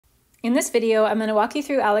In this video, I'm going to walk you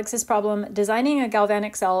through ALEKS's problem, designing a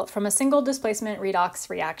galvanic cell from a single displacement redox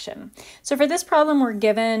reaction. So for this problem, we're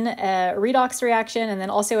given a redox reaction and then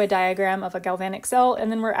also a diagram of a galvanic cell,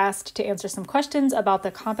 and then we're asked to answer some questions about the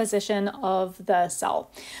composition of the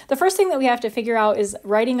cell. The first thing that we have to figure out is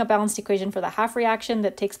writing a balanced equation for the half reaction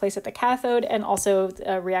that takes place at the cathode and also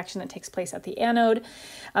a reaction that takes place at the anode.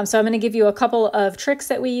 So I'm going to give you a couple of tricks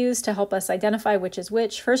that we use to help us identify which is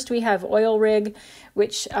which. First, we have oil rig,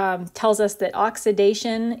 which tells us that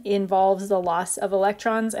oxidation involves the loss of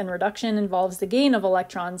electrons and reduction involves the gain of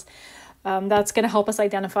electrons. That's going to help us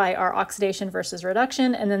identify our oxidation versus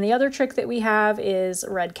reduction. And then the other trick that we have is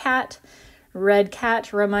red cat. Red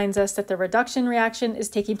cat reminds us that the reduction reaction is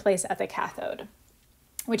taking place at the cathode,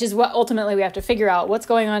 which is what ultimately we have to figure out what's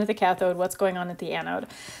going on at the cathode, what's going on at the anode.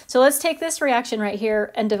 So let's take this reaction right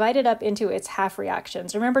here and divide it up into its half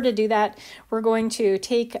reactions. Remember, to do that, we're going to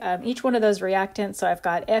take each one of those reactants. So I've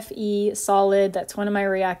got Fe solid, that's one of my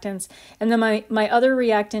reactants. And then my other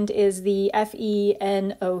reactant is the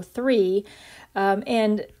FeNO3.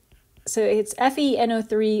 And so it's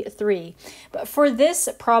FeNO3. But for this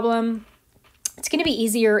problem, it's going to be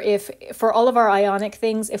easier if, for all of our ionic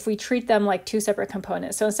things, if we treat them like two separate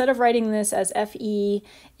components. So instead of writing this as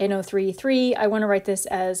FeNO3, I want to write this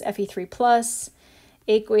as Fe3 plus,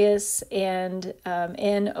 aqueous, and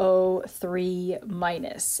NO3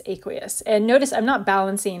 minus, aqueous. And notice I'm not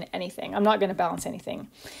balancing anything. I'm not going to balance anything.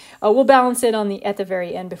 We'll balance it at the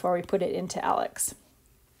very end before we put it into ALEKS.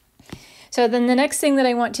 So then the next thing that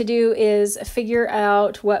I want to do is figure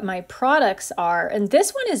out what my products are. And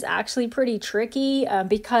this one is actually pretty tricky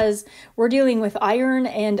because we're dealing with iron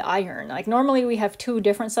and iron. Like normally we have two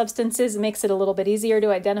different substances. It makes it a little bit easier to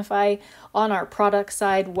identify on our product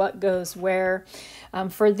side what goes where.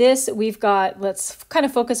 For this, we've got, let's kind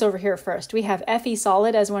of focus over here first. We have Fe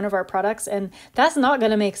solid as one of our products, and that's not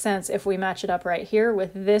going to make sense if we match it up right here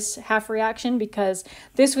with this half reaction, because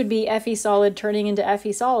this would be Fe solid turning into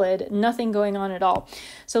Fe solid, nothing going on at all.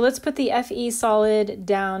 So let's put the Fe solid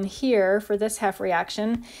down here for this half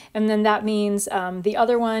reaction, and then that means the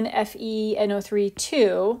other one, FeNO3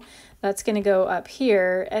 2, that's going to go up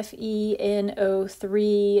here,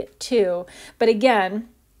 FeNO3 2. But again,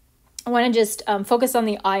 I want to just focus on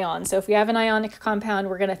the ion. So if we have an ionic compound,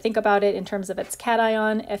 we're going to think about it in terms of its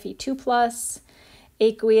cation, Fe2 plus,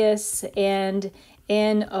 aqueous, and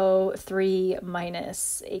NO3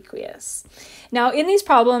 minus, aqueous. Now in these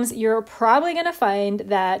problems, you're probably going to find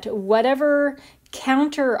that whatever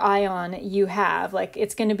counter ion you have, like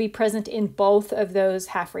it's going to be present in both of those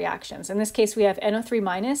half reactions. In this case, we have NO3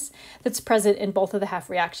 minus that's present in both of the half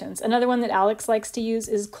reactions. Another one that ALEKS likes to use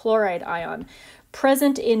is chloride ion,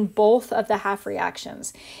 present in both of the half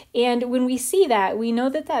reactions. And when we see that, we know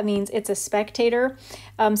that that means it's a spectator.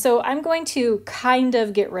 So I'm going to kind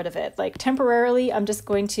of get rid of it. Like temporarily, I'm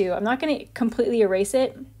not going to completely erase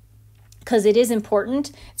it because it is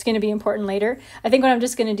important. It's going to be important later. I think what I'm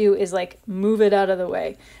just going to do is like move it out of the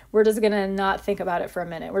way. We're just going to not think about it for a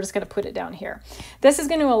minute. We're just going to put it down here. This is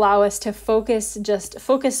going to allow us to focus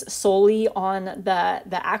solely on the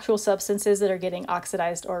actual substances that are getting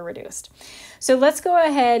oxidized or reduced. So let's go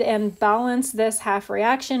ahead and balance this half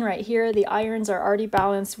reaction right here. The ions are already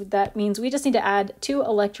balanced. That means we just need to add 2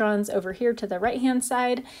 electrons over here to the right-hand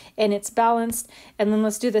side, and it's balanced. And then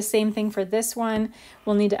let's do the same thing for this one.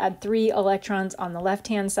 We'll need to add 3 electrons on the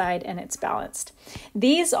left-hand side, and it's balanced.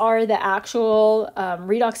 These are the actual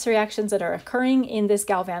redox reactions that are occurring in this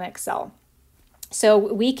galvanic cell. So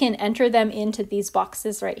we can enter them into these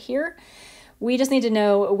boxes right here. We just need to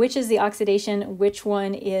know which is the oxidation, which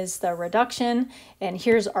one is the reduction. And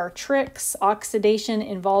here's our tricks. Oxidation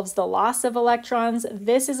involves the loss of electrons.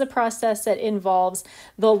 This is a process that involves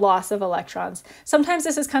the loss of electrons. Sometimes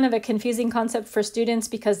this is kind of a confusing concept for students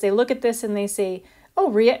because they look at this and they say,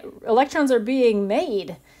 oh, electrons are being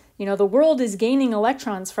made. You know, the world is gaining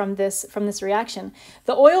electrons from this reaction.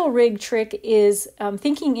 The oil rig trick is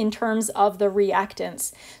thinking in terms of the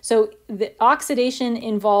reactants. So the oxidation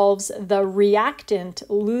involves the reactant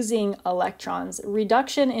losing electrons.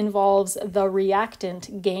 Reduction involves the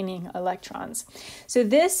reactant gaining electrons. So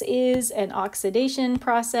this is an oxidation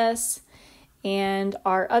process, and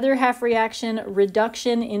our other half reaction,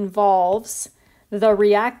 reduction, involves the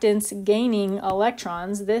reactants gaining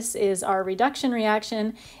electrons. This is our reduction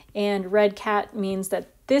reaction, and red cat means that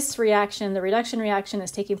this reaction, the reduction reaction,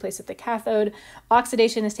 is taking place at the cathode.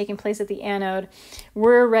 Oxidation is taking place at the anode.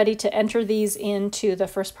 We're ready to enter these into the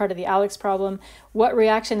first part of the ALEKS problem. What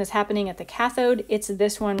reaction is happening at the cathode? It's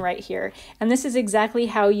this one right here. And this is exactly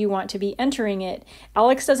how you want to be entering it.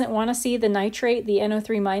 ALEKS doesn't want to see the nitrate, the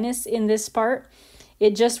NO3 minus, in this part.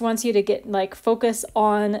 It just wants you to get focus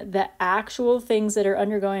on the actual things that are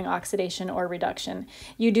undergoing oxidation or reduction.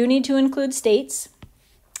 You do need to include states.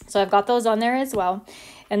 So I've got those on there as well.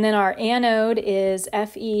 And then our anode is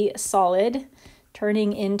Fe solid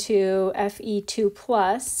turning into Fe2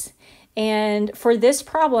 plus. And for this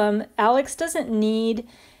problem, ALEKS doesn't need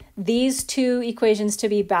these two equations to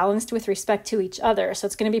be balanced with respect to each other. So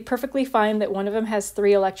it's going to be perfectly fine that one of them has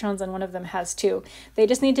 3 electrons and one of them has 2. They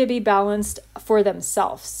just need to be balanced for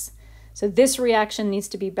themselves. So this reaction needs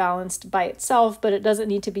to be balanced by itself, but it doesn't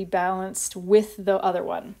need to be balanced with the other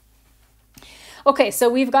one. Okay, so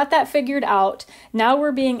we've got that figured out. Now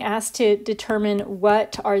we're being asked to determine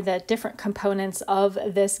what are the different components of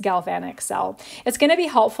this galvanic cell. It's going to be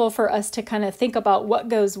helpful for us to kind of think about what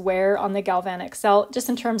goes where on the galvanic cell, just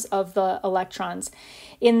in terms of the electrons.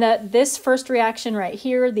 In this first reaction right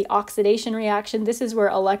here, the oxidation reaction, this is where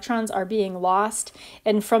electrons are being lost.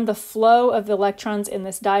 And from the flow of the electrons in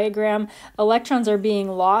this diagram, electrons are being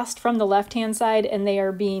lost from the left-hand side and they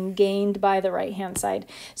are being gained by the right-hand side.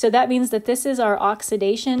 So that means that this is our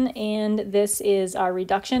oxidation and this is our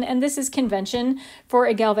reduction. And this is convention for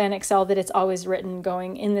a galvanic cell, that it's always written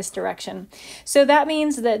going in this direction. So that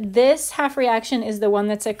means that this half reaction is the one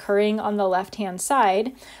that's occurring on the left-hand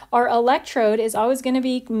side. Our electrode is always going to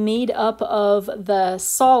be made up of the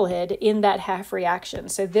solid in that half reaction.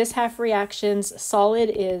 So this half reaction's solid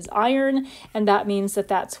is iron, and that means that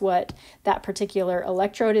that's what that particular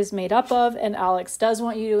electrode is made up of, and ALEKS does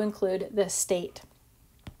want you to include the state.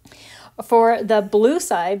 For the blue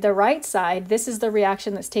side, the right side, this is the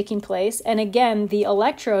reaction that's taking place. And again, the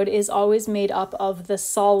electrode is always made up of the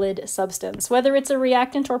solid substance. Whether it's a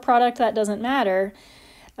reactant or product, that doesn't matter.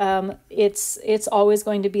 It's always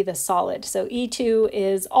going to be the solid. So E2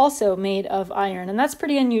 is also made of iron, and that's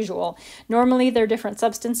pretty unusual. Normally they're different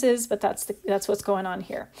substances, but that's what's going on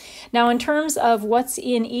here. Now, in terms of what's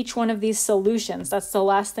in each one of these solutions, that's the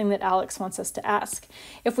last thing that ALEKS wants us to ask.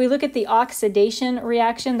 If we look at the oxidation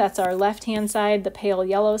reaction, that's our left-hand side, the pale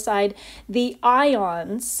yellow side, the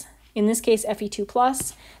ions, in this case Fe2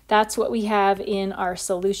 plus, that's what we have in our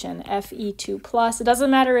solution, Fe2 plus. It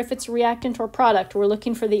doesn't matter if it's reactant or product, we're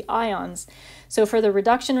looking for the ions. So for the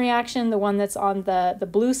reduction reaction, the one that's on the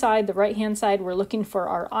blue side, the right-hand side, we're looking for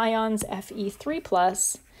our ions, Fe3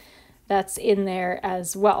 plus, that's in there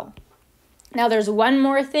as well. Now there's one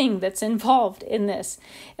more thing that's involved in this,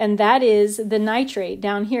 and that is the nitrate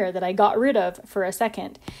down here that I got rid of for a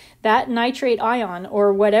second. That nitrate ion,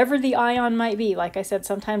 or whatever the ion might be, like I said,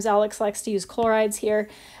 sometimes ALEKS likes to use chlorides here.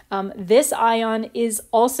 This ion is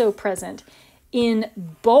also present in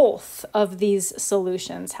both of these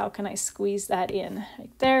solutions. How can I squeeze that in?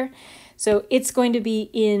 Right there. So it's going to be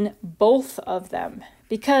in both of them,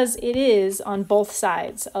 because it is on both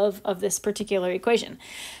sides of this particular equation.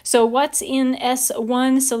 So what's in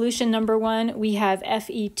S1, solution number 1? We have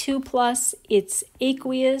Fe2 plus, it's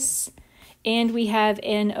aqueous, and we have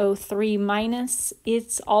NO3 minus,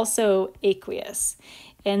 it's also aqueous.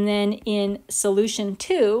 And then in solution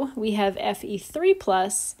 2, we have Fe3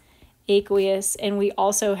 plus, aqueous, and we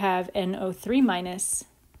also have NO3 minus,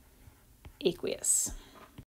 aqueous.